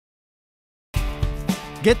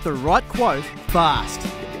Get the right quote fast,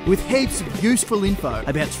 with heaps of useful info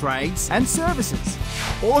about trades and services.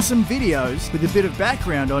 Awesome videos with a bit of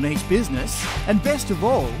background on each business. And best of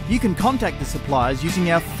all, you can contact the suppliers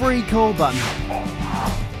using our free call button.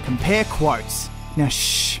 Compare quotes. Now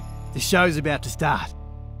shh, the show's about to start.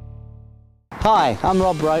 Hi, I'm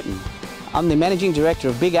Rob Broughton. I'm the Managing Director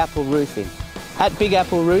of Big Apple Roofing. At Big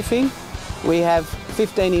Apple Roofing, we have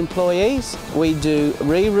 15 employees. We do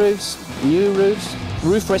re-roofs, new roofs,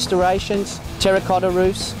 roof restorations, terracotta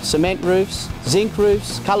roofs, cement roofs, zinc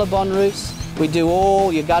roofs, colour-bond roofs. We do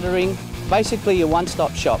all your guttering, basically your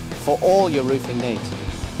one-stop shop for all your roofing needs.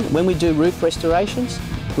 When we do roof restorations,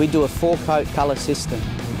 we do a 4-coat colour system.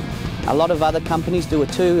 A lot of other companies do a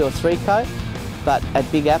 2 or 3-coat, but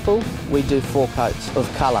at Big Apple, we do 4 coats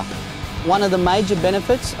of colour. One of the major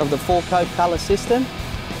benefits of the 4-coat colour system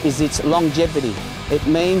is its longevity. It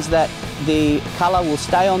means that the colour will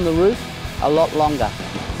stay on the roof a lot longer,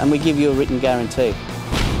 and we give you a written guarantee.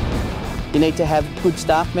 You need to have good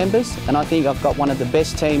staff members, and I think I've got one of the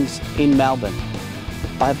best teams in Melbourne.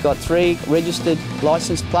 I've got 3 registered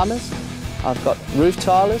licensed plumbers, I've got roof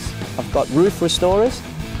tilers, I've got roof restorers,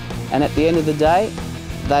 and at the end of the day,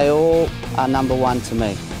 they all are number 1 to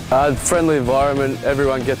me. Friendly environment,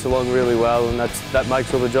 everyone gets along really well, and that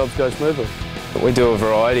makes all the jobs go smoothly. We do a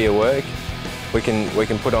variety of work. We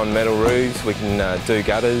can put on metal roofs, we can do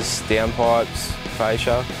gutters, downpipes,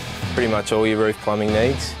 fascia, pretty much all your roof plumbing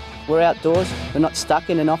needs. We're outdoors, we're not stuck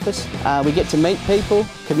in an office. We get to meet people,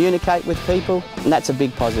 communicate with people, and that's a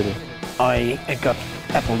big positive. I got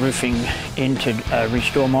Apple Roofing in to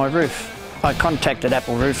restore my roof. I contacted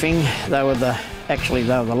Apple Roofing. They were the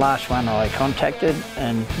last one I contacted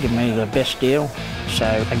and gave me the best deal, so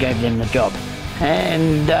I gave them the job.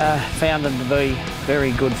 And found them to be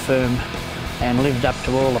very good firm and lived up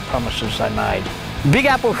to all the promises they made. Big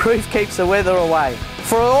Apple Roof keeps the weather away.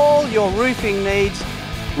 For all your roofing needs,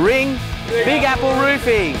 ring Big Apple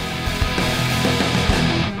Roofing.